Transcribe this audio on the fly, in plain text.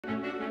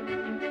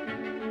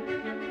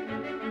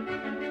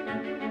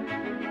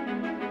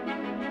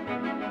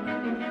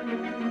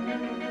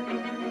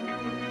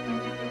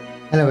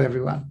Hello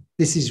everyone,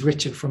 this is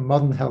Richard from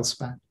Modern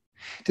Healthspan.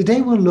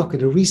 Today we'll look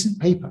at a recent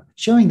paper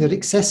showing that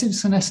excessive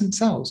senescent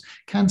cells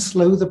can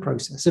slow the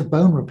process of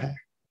bone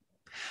repair.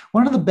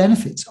 One of the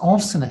benefits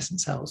of senescent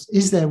cells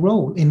is their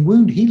role in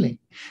wound healing,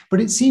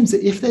 but it seems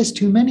that if there's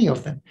too many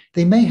of them,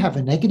 they may have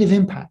a negative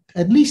impact,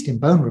 at least in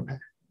bone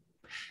repair.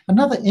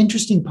 Another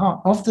interesting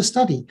part of the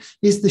study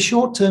is the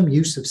short-term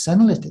use of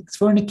senolytics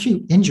for an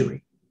acute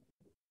injury.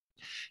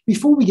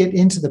 Before we get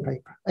into the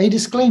paper, a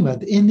disclaimer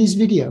that in this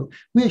video,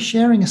 we are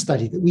sharing a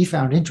study that we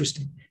found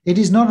interesting. It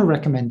is not a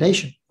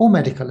recommendation or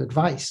medical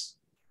advice.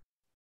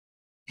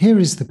 Here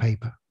is the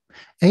paper.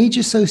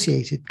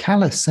 Age-associated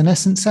callus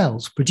senescent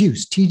cells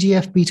produce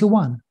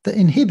TGF-beta1 that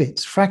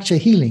inhibits fracture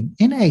healing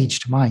in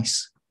aged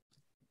mice.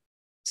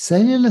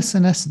 Cellular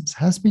senescence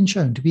has been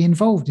shown to be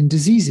involved in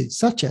diseases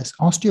such as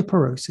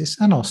osteoporosis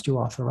and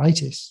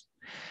osteoarthritis.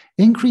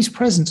 Increased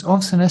presence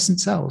of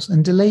senescent cells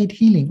and delayed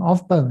healing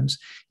of bones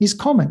is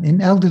common in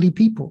elderly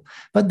people,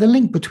 but the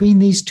link between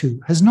these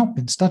two has not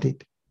been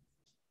studied.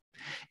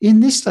 In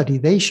this study,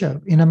 they show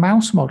in a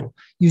mouse model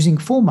using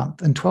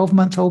 4-month and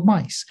 12-month-old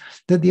mice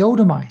that the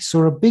older mice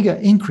saw a bigger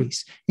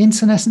increase in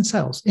senescent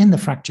cells in the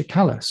fracture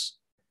callus.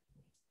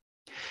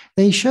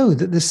 They show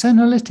that the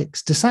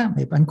senolytics,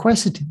 dasatinib, and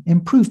quercetin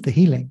improved the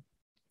healing.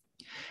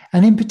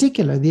 And in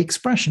particular, the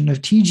expression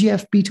of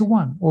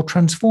TGF-beta1, or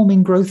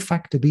transforming growth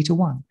factor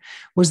beta1,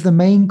 was the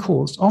main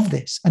cause of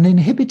this, and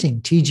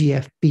inhibiting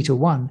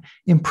TGF-beta1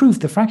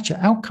 improved the fracture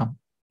outcome.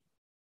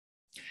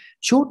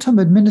 Short-term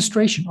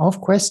administration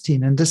of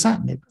quercetin and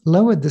dasatinib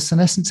lowered the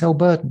senescent cell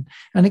burden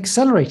and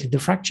accelerated the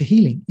fracture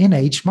healing in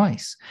aged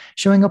mice,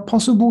 showing a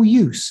possible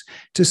use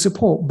to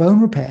support bone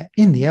repair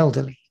in the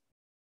elderly.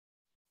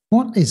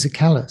 What is a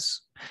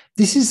callus?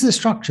 This is the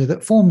structure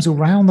that forms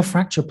around the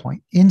fracture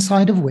point,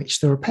 inside of which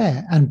the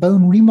repair and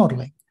bone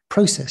remodeling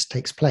process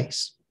takes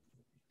place.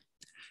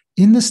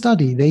 In the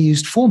study, they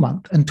used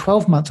 4-month and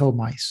 12-month-old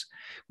mice,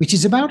 which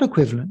is about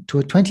equivalent to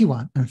a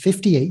 21 and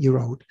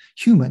 58-year-old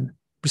human,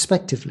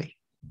 respectively.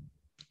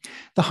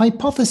 The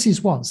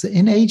hypothesis was that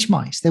in aged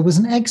mice, there was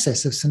an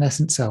excess of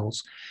senescent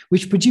cells,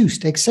 which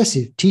produced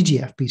excessive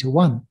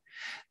TGF-beta1.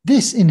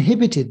 This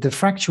inhibited the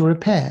fracture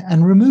repair,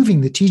 and removing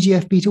the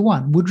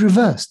TGF-beta1 would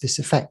reverse this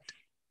effect.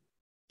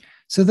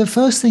 So the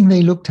first thing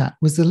they looked at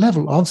was the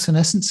level of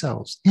senescent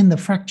cells in the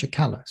fracture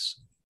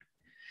callus.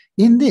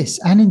 In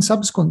this and in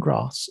subsequent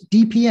graphs,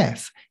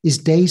 DPF is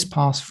days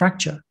past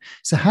fracture,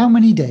 so how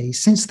many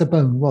days since the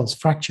bone was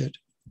fractured.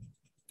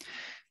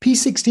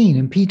 P16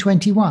 and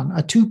P21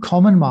 are two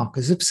common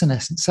markers of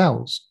senescent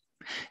cells.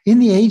 In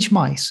the aged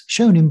mice,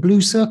 shown in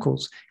blue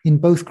circles in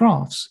both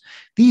graphs,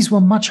 these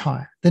were much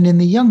higher than in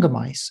the younger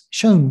mice,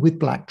 shown with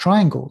black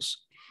triangles.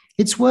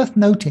 It's worth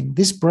noting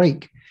this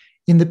break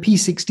in the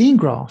P16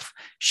 graph,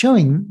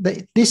 showing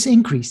that this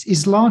increase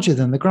is larger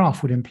than the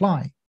graph would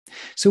imply.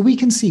 So we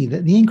can see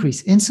that the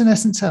increase in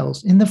senescent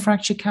cells in the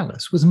fracture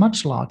callus was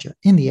much larger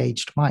in the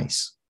aged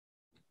mice.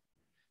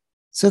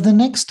 So the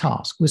next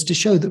task was to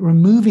show that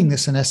removing the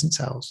senescent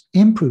cells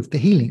improved the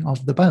healing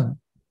of the bone.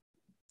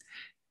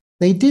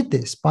 They did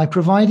this by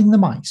providing the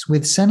mice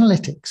with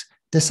senolytics,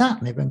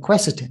 dasatinib, and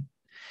quercetin.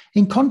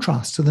 In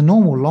contrast to the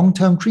normal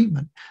long-term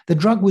treatment, the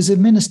drug was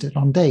administered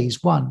on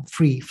days 1,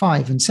 3,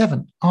 5, and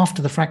 7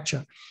 after the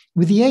fracture,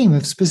 with the aim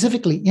of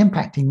specifically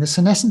impacting the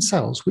senescent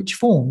cells which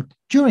formed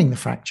during the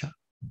fracture.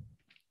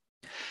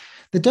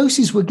 The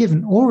doses were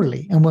given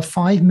orally and were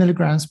 5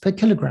 milligrams per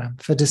kilogram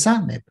for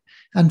dasatinib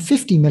and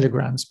 50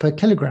 milligrams per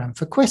kilogram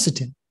for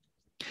quercetin.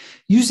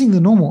 Using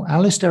the normal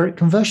allosteric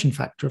conversion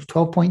factor of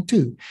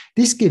 12.2,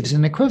 this gives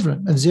an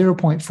equivalent of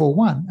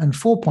 0.41 and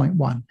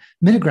 4.1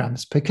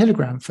 milligrams per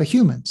kilogram for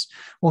humans,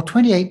 or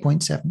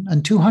 28.7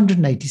 and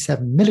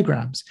 287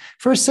 milligrams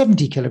for a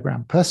 70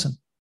 kilogram person.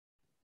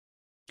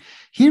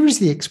 Here is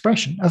the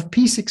expression of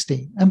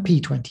P16 and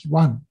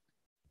P21.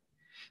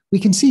 We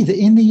can see that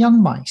in the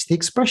young mice, the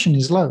expression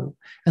is low,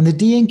 and the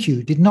D and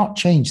Q did not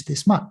change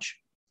this much.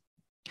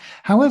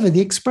 However,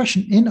 the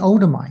expression in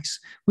older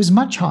mice was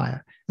much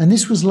higher, and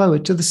this was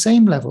lowered to the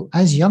same level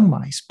as young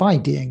mice by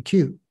D and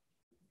Q.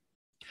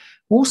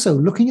 Also,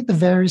 looking at the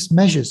various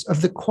measures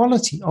of the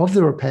quality of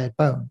the repaired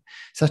bone,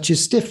 such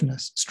as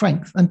stiffness,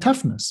 strength, and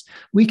toughness,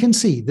 we can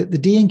see that the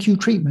D and Q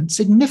treatment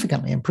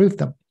significantly improved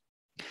them.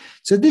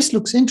 So this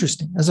looks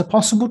interesting as a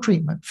possible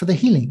treatment for the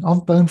healing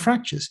of bone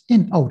fractures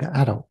in older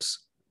adults.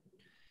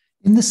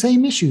 In the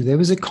same issue, there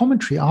was a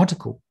commentary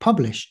article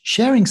published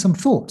sharing some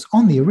thoughts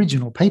on the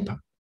original paper.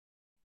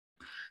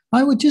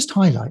 I would just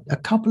highlight a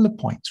couple of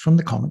points from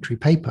the commentary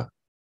paper.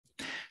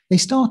 They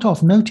start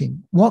off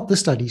noting what the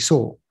study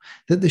saw,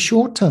 that the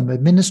short-term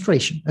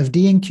administration of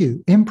D and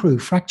Q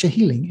improved fracture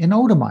healing in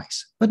older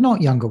mice, but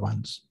not younger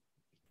ones.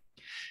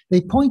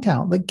 They point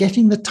out that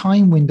getting the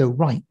time window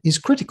right is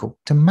critical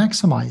to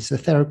maximize the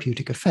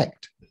therapeutic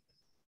effect.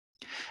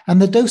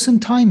 And the dose and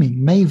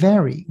timing may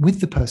vary with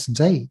the person's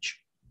age.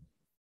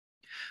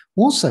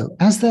 Also,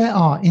 as there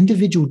are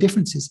individual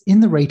differences in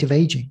the rate of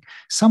aging,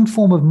 some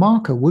form of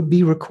marker would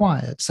be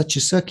required, such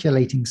as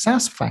circulating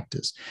SAS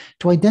factors,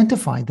 to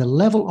identify the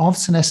level of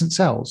senescent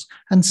cells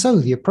and so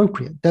the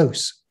appropriate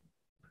dose.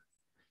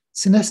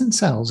 Senescent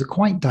cells are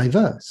quite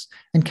diverse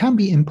and can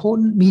be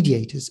important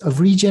mediators of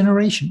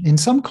regeneration in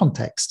some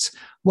contexts,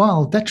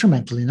 while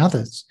detrimental in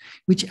others,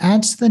 which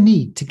adds to the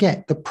need to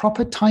get the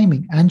proper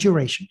timing and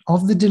duration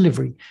of the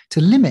delivery to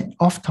limit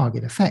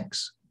off-target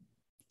effects.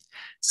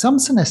 Some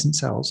senescent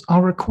cells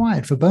are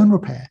required for bone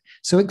repair,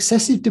 so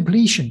excessive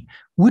depletion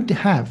would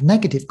have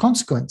negative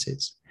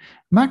consequences.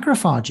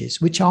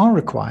 Macrophages, which are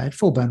required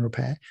for bone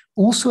repair,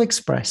 also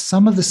express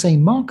some of the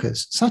same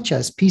markers, such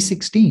as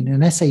P16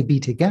 and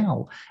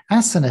SA-beta-gal,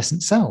 as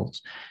senescent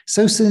cells,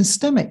 so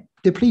systemic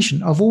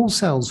depletion of all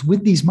cells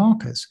with these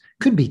markers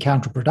could be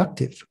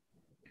counterproductive.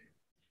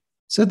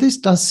 So this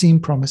does seem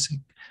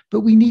promising,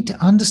 but we need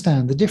to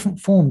understand the different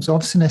forms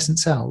of senescent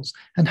cells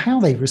and how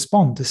they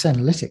respond to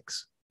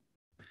senolytics.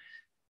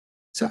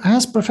 So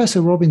as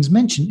Professor Robbins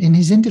mentioned in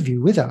his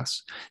interview with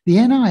us, the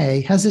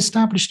NIA has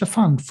established a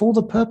fund for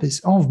the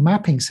purpose of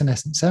mapping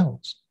senescent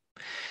cells.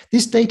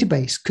 This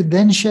database could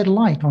then shed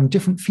light on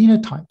different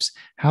phenotypes,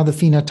 how the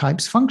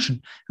phenotypes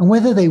function, and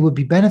whether they would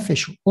be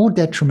beneficial or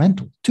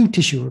detrimental to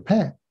tissue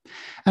repair,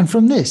 and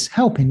from this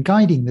help in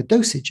guiding the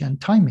dosage and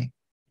timing.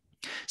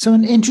 So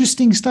an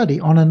interesting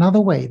study on another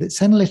way that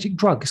senolytic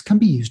drugs can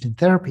be used in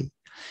therapy,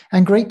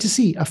 and great to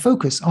see a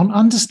focus on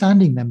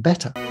understanding them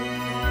better.